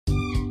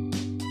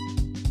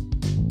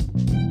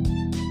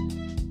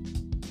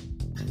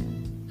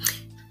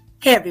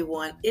Hey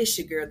everyone, it's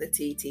your girl, the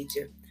Tea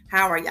Teacher.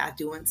 How are y'all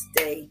doing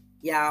today?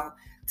 Y'all,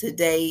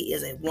 today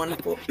is a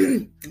wonderful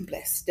and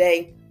blessed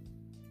day.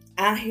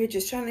 I'm here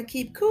just trying to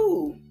keep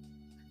cool.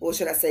 Or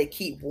should I say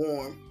keep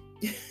warm?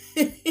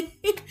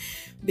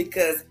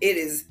 Because it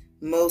is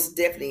most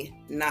definitely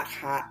not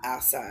hot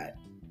outside.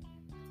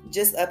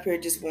 Just up here,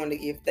 just wanted to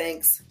give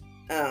thanks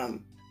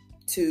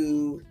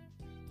to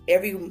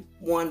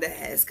everyone that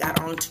has got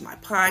onto my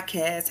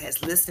podcast,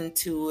 has listened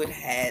to it,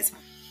 has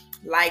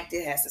liked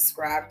it, has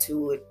subscribed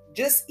to it,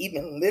 just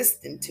even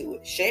listened to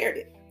it, shared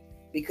it.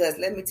 Because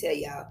let me tell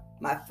y'all,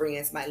 my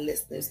friends, my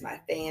listeners, my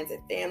fans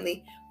and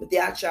family,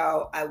 without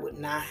y'all, I would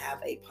not have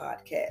a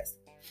podcast.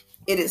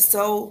 It is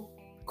so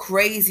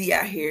crazy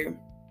out here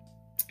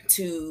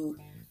to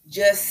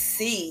just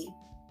see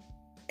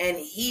and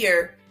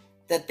hear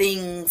the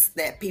things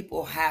that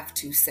people have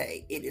to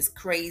say. It is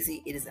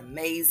crazy. It is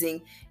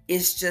amazing.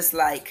 It's just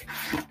like,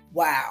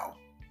 wow.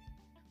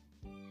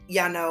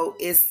 Y'all know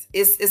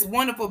it's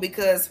wonderful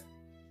because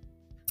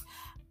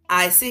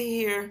I sit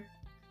here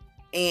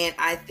and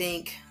I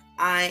think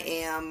I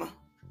am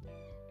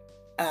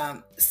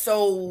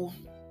so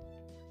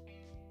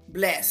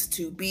blessed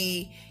to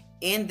be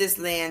in this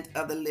land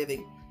of the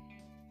living,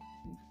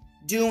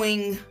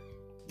 doing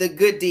the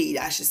good deed,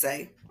 I should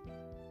say.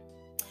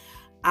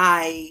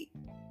 I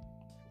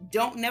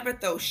don't never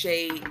throw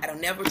shade. I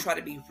don't never try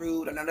to be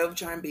rude. I don't ever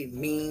try to be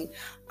mean.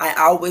 I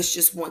always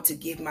just want to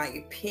give my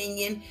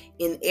opinion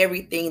in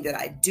everything that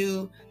I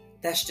do.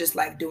 That's just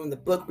like doing the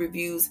book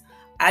reviews.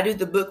 I do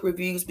the book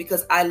reviews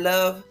because I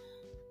love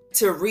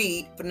to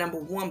read, for number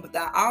one, but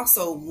I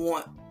also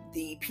want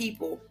the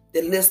people,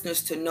 the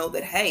listeners, to know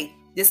that, hey,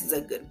 this is a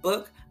good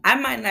book. I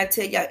might not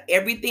tell y'all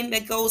everything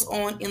that goes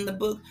on in the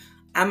book.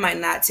 I might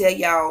not tell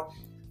y'all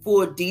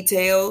full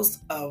details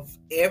of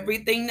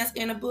everything that's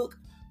in a book.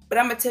 But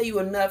I'm going to tell you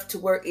enough to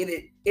where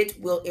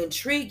it will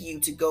intrigue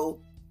you to go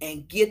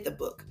and get the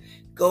book.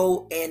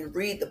 Go and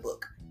read the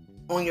book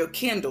on your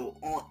Kindle,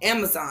 on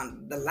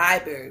Amazon, the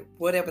library,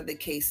 whatever the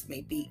case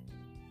may be.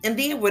 And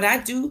then when I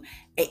do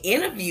an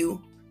interview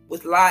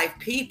with live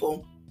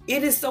people,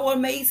 it is so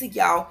amazing,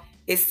 y'all.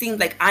 It seems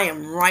like I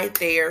am right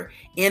there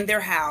in their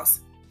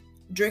house,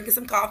 drinking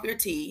some coffee or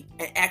tea,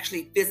 and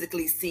actually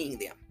physically seeing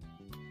them.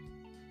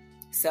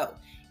 So,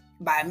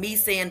 by me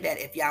saying that,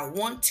 if y'all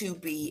want to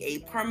be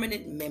a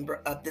permanent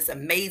member of this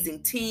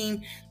amazing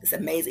team, this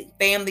amazing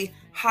family,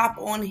 hop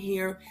on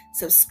here,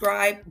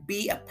 subscribe,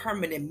 be a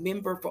permanent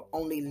member for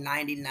only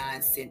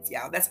 99 cents,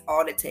 y'all. That's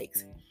all it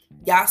takes.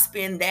 Y'all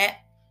spend that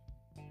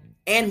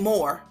and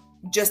more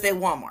just at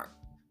Walmart,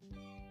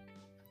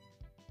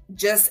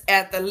 just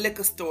at the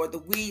liquor store, the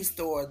weed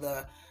store,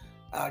 the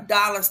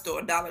dollar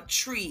store, Dollar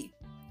Tree.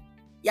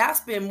 Y'all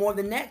spend more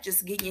than that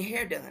just getting your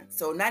hair done.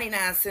 So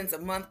 99 cents a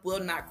month will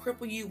not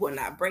cripple you, will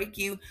not break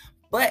you.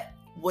 But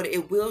what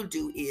it will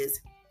do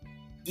is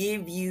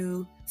give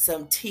you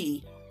some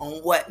tea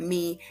on what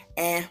me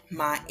and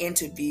my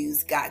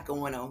interviews got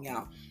going on,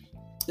 y'all.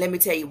 Let me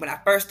tell you, when I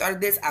first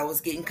started this, I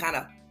was getting kind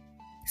of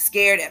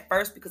scared at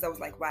first because I was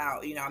like,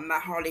 wow, I'm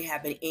not hardly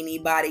having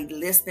anybody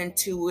listening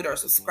to it or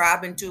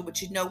subscribing to it.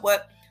 But you know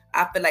what?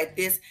 I feel like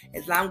this,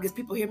 as long as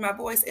people hear my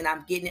voice and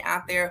I'm getting it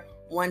out there,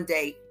 one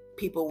day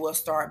people will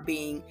start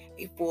being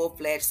a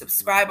full-fledged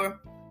subscriber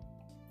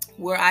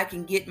where I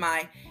can get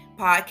my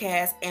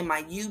podcast and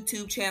my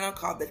YouTube channel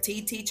called The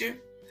Tea Teacher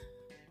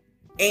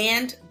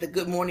and The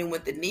Good Morning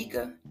with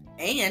Anika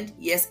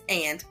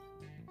and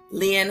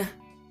Lynn,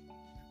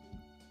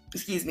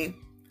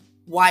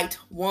 White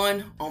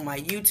 1 on my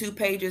YouTube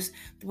pages,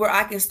 where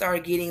I can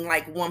start getting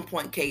like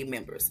 1.k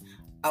members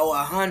or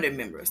 100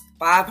 members,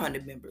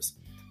 500 members.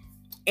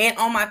 And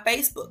on my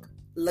Facebook,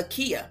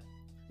 Lakia,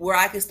 where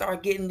I can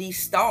start getting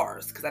these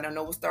stars, because I don't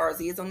know what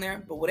stars is on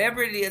there, but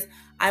whatever it is,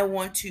 I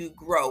want to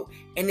grow.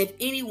 And if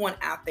anyone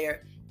out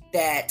there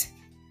that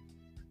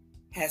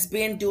has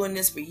been doing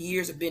this for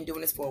years or been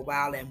doing this for a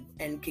while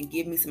and can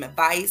give me some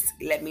advice,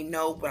 let me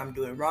know what I'm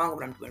doing wrong,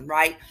 what I'm doing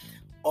right,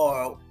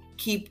 or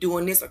keep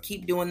doing this or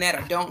keep doing that,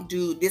 or don't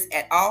do this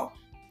at all,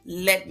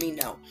 let me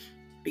know.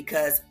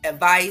 Because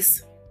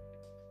advice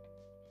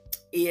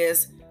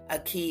is a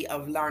key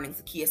of learning,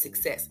 it's a key of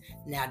success.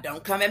 Now,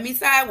 don't come at me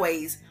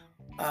sideways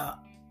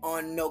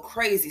on no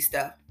crazy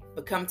stuff,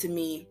 but come to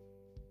me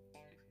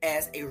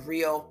as a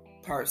real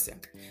person.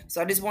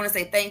 So I just want to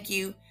say thank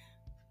you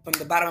from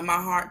the bottom of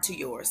my heart to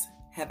yours.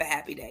 Have a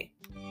happy day.